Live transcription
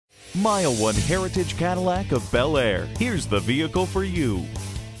MileOne Heritage Cadillac of Bel Air. Here's the vehicle for you.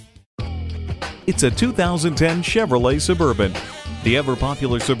 It's a 2010 Chevrolet Suburban. The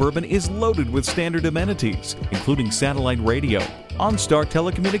ever-popular Suburban is loaded with standard amenities, including satellite radio, OnStar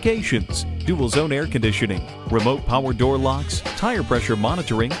telecommunications, dual-zone air conditioning, remote power door locks, tire pressure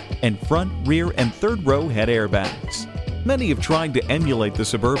monitoring, and front, rear, and third-row head airbags. Many have tried to emulate the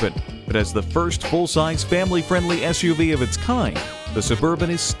Suburban, but as the first full-size family-friendly SUV of its kind, the Suburban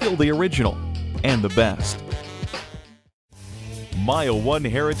is still the original and the best. MileOne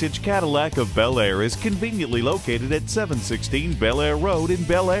Heritage Cadillac of Bel Air is conveniently located at 716 Bel Air Road in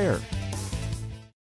Bel Air.